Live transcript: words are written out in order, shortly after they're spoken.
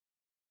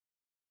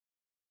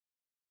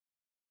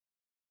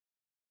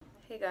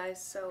Hey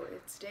guys, so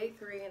it's day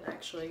 3 and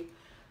actually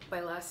my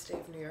last day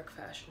of New York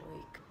Fashion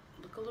Week.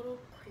 Look a little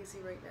crazy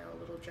right now, a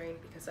little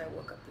drained because I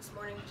woke up this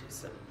morning to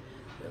some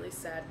really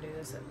sad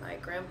news that my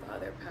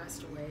grandfather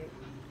passed away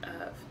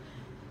of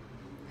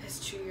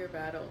his 2-year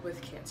battle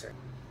with cancer.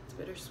 It's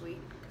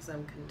bittersweet because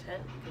I'm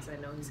content because I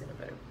know he's in a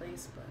better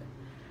place, but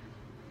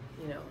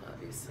you know,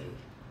 obviously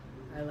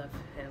I love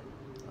him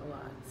a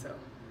lot, so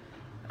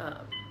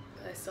I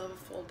still have a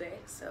full day,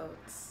 so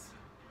it's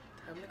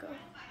time to go.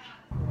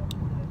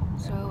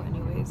 So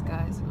anyways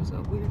guys, it was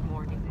a weird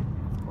morning,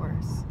 of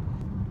course.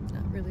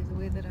 Not really the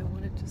way that I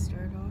wanted to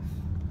start off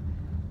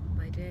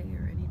my day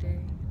or any day,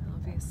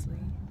 obviously.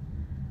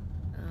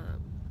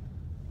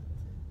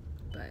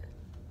 But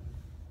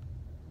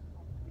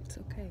it's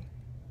okay.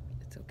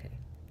 It's okay.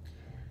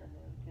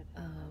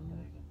 I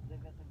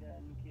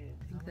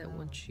think that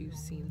once you've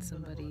seen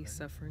somebody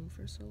suffering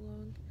for so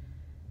long,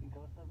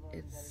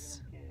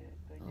 it's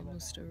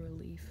almost a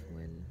relief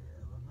when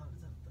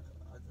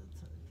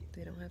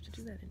they don't have to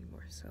do that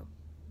anymore. So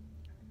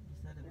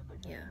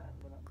yeah,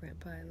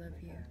 Grandpa, I love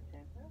you.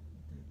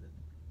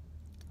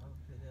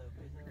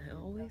 I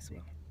always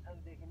will.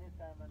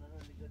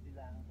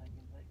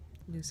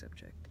 New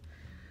subject.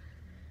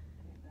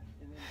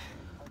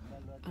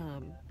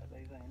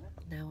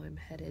 Now I'm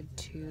headed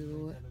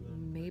to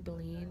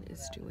Maybelline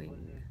is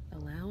doing a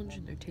lounge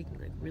and they're taking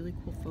like really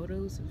cool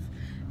photos of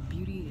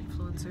beauty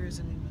influencers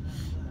and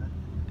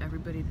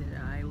everybody that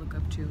I look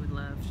up to and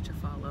love to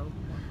follow.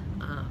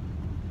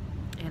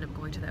 And I'm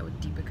going to that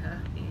with Deepika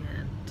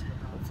and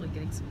hopefully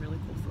getting some really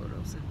cool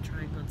photos and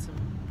trying on some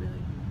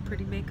really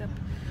pretty makeup.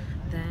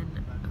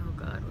 Then, oh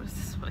god, what is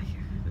this right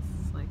here? This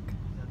is like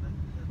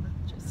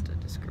just a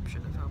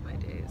description of how my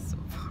day is so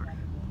far.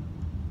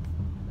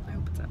 I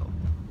hope it's out.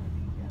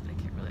 I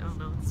can't really, I don't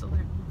know, it's still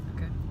there.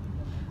 Okay.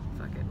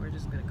 Fuck it, we're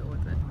just gonna go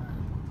with it.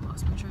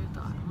 Lost my train of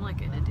thought. I'm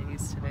like in a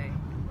daze today.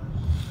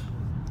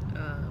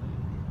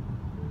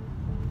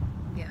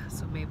 Yeah,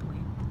 so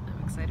Maybelline.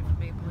 I'm excited for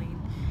Maybelline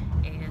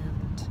and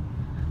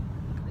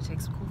I'm gonna take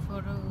some cool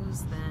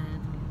photos,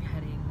 then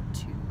heading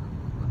to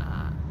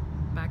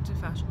back to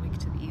Fashion Week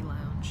to the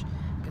E-Lounge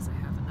because I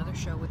have another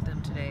show with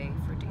them today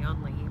for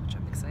Dion Lee, which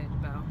I'm excited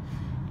about,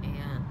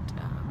 and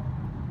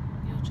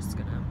you know, just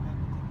gonna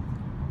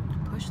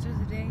push through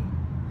the day,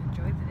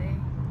 enjoy the day,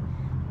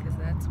 because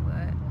that's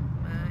what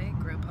my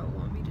grandpa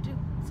wanted me to do.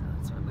 So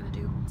that's what I'm gonna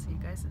do. See you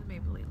guys in the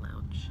Maybelline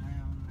Lounge.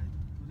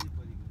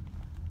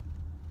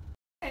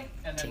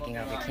 Taking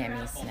over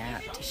Kamie's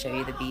snap to show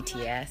you the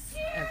BTS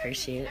of her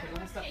shoot.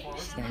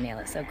 She's gonna nail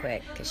it so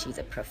quick because she's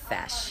a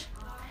profesh.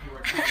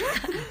 She's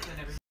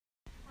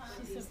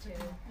so cute.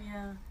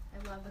 Yeah. I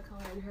love the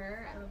color in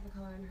her. I love the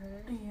color in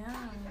her.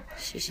 Yeah.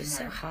 She's just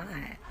so hot.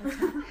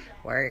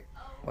 Work,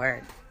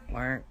 work,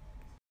 work.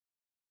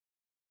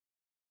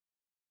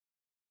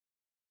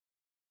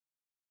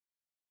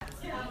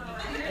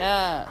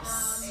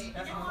 Yes.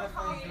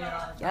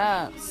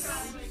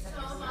 Yes.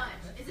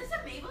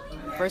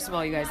 First of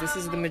all, you guys, this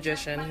is the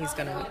magician. He's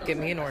gonna give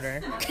me an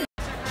order.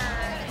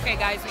 Okay,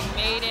 guys, we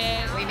made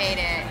it. We made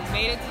it. We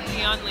made it to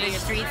Dion Lee. The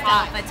street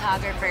style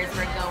photographers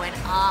were going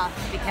off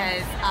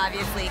because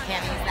obviously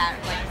Kamie's that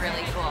like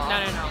really cool.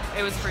 No.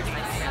 It was pretty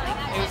nice.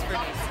 It was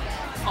pretty nice.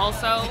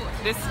 Also,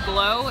 this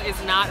glow is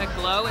not a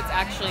glow. It's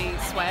actually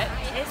sweat.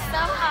 It's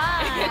so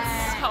hot.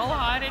 It's so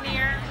hot in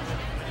here.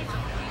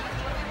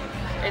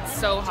 It's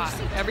so hot.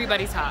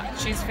 Everybody's hot.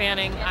 She's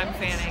fanning. I'm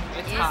fanning.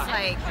 It's hot.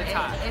 It's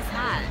hot. It's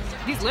hot.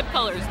 These lip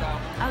colors, though.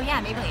 Oh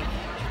yeah, Maybelline.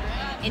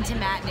 Into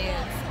matte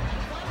nudes.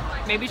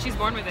 Maybe she's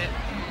born with it.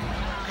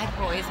 I've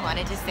always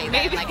wanted to say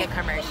that in like a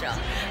commercial.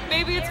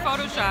 Maybe it's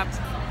photoshopped.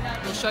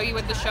 We'll show you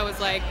what the show is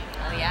like.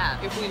 Oh yeah.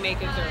 If we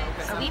make it through.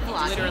 Are we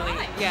vlogging?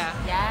 Literally. Yeah.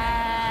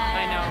 Yeah.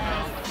 I know,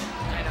 girl.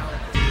 I know.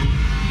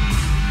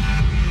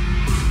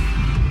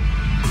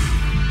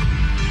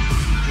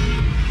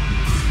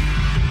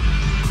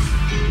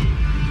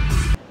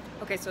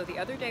 Okay, so the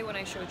other day when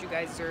I showed you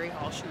guys Zuri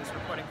Hall, she was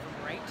recording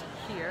from right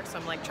here. So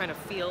I'm like trying to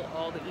feel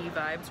all the E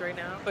vibes right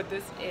now. But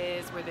this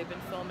is where they've been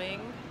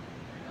filming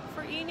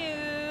for E!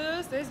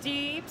 News. There's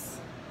Deeps.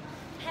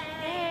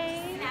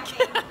 Hey.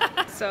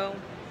 So,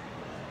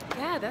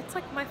 yeah, that's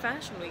like my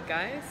fashion week,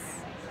 guys.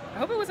 I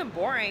hope it wasn't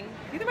boring.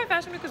 You think my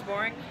fashion week was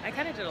boring? I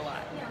kind of did a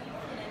lot.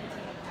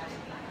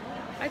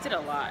 I did a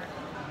lot.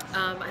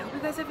 I hope you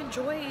guys have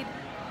enjoyed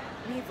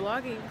me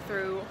vlogging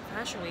through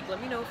Fashion Week.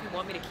 Let me know if you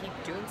want me to keep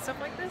doing stuff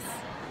like this.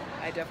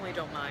 I definitely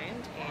don't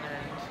mind,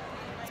 and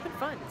it's been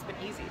fun. It's been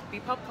easy. Be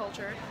pop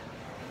cultured,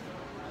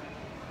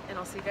 and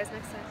I'll see you guys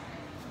next time.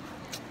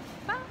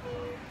 Bye!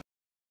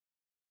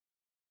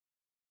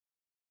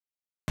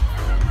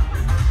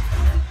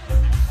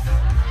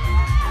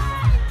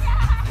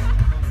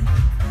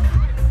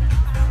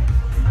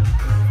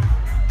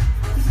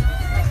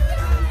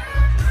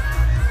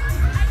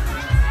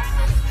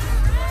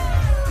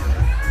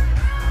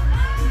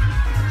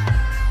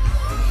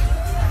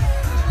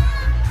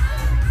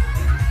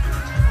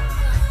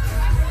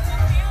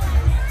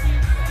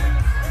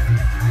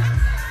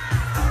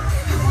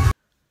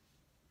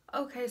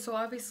 Okay, so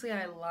obviously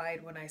I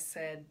lied when I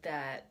said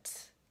that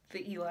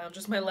the E-Lounge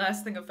was my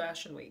last thing of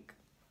Fashion Week.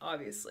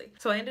 Obviously.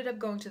 So I ended up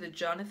going to the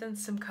Jonathan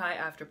Simkai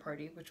after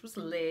party, which was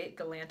lit.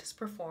 Galantis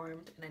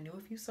performed, and I knew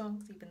a few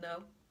songs, even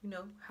though, you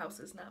know, house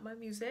is not my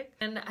music.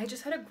 And I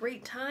just had a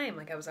great time.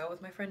 Like, I was out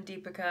with my friend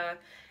Deepika,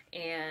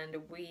 and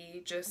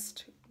we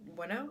just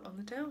went out on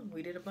the town.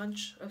 We did a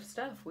bunch of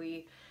stuff.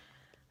 We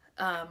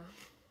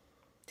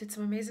did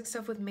some amazing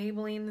stuff with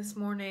Maybelline this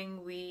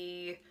morning.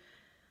 We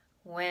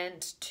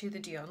went to the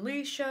Dion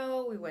Lee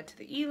show, we went to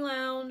the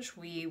E-Lounge,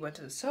 we went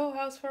to the Soho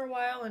House for a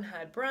while and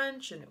had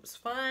brunch, and it was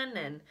fun,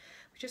 and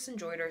we just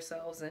enjoyed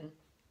ourselves, and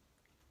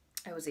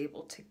I was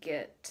able to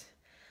get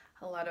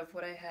a lot of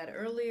what I had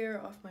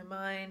earlier off my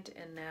mind,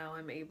 and now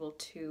I'm able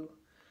to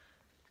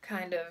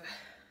kind of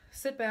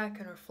sit back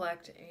and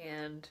reflect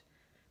and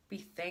be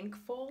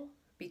thankful,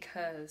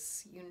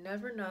 because you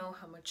never know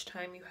how much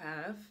time you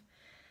have,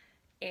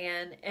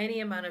 and any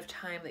amount of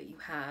time that you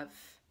have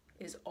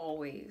is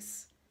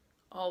always,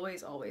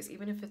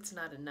 even if it's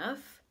not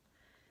enough,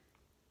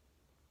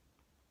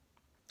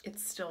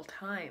 it's still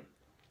time.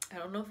 I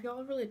don't know if y'all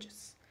are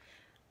religious,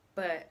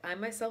 but I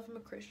myself am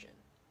a Christian,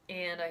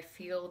 and I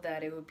feel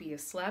that it would be a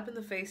slap in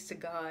the face to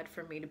God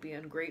for me to be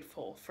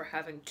ungrateful for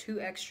having 2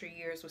 extra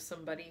years with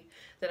somebody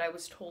that I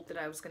was told that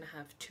I was going to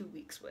have 2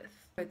 weeks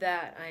with. For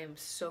that, I am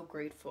so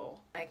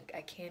grateful. I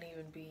can't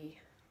even be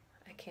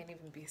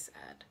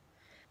sad.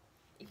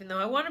 Even though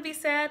I want to be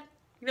sad,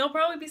 you know, I'll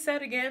probably be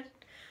sad again.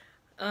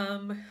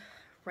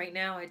 Right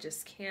now I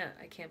just can't.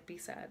 I can't be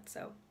sad,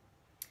 so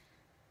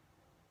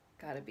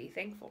gotta be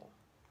thankful.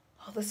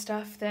 All the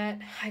stuff that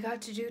I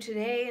got to do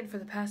today and for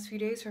the past few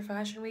days for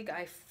Fashion Week,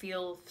 I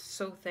feel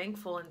so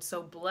thankful and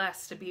so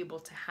blessed to be able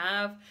to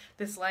have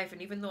this life.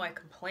 And even though I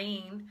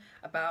complain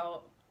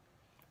about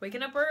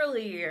waking up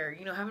early or,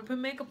 you know, having to put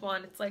makeup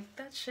on, it's like,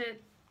 that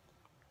shit,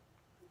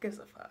 who gives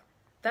a fuck?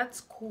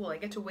 That's cool. I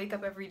get to wake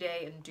up every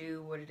day and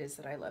do what it is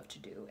that I love to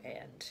do,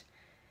 and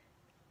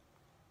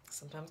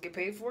sometimes get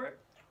paid for it.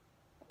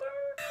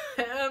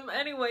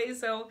 Anyway,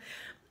 so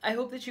I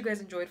hope that you guys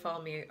enjoyed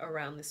following me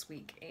around this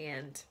week,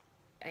 and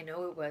I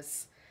know it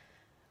was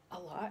a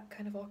lot,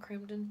 kind of all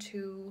crammed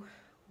into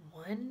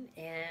one,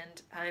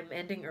 and I'm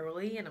ending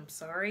early, and I'm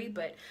sorry,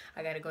 but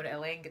I gotta go to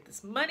LA and get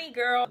this money,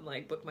 girl. I'm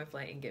like, book my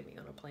flight and get me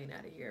on a plane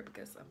out of here,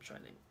 because I'm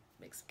trying to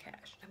make some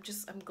cash.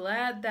 I'm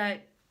glad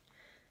that,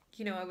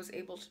 you know, I was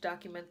able to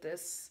document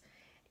this,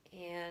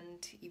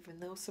 and even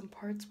though some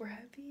parts were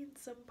heavy and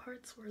some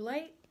parts were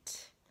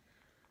light,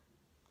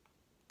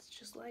 it's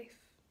just life.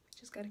 We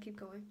just gotta keep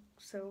going.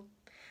 So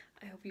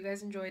I hope you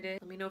guys enjoyed it.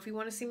 Let me know if you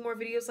want to see more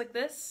videos like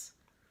this.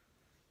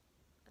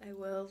 I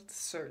will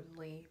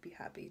certainly be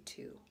happy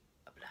to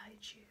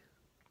oblige you.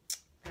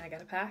 And I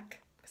gotta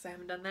pack, because I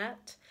haven't done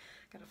that.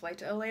 Got a flight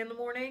to LA in the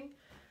morning.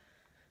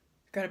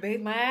 Gotta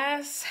bathe my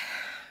ass.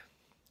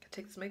 Gotta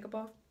take this makeup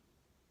off.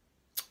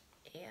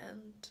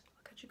 And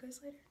I'll catch you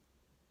guys later.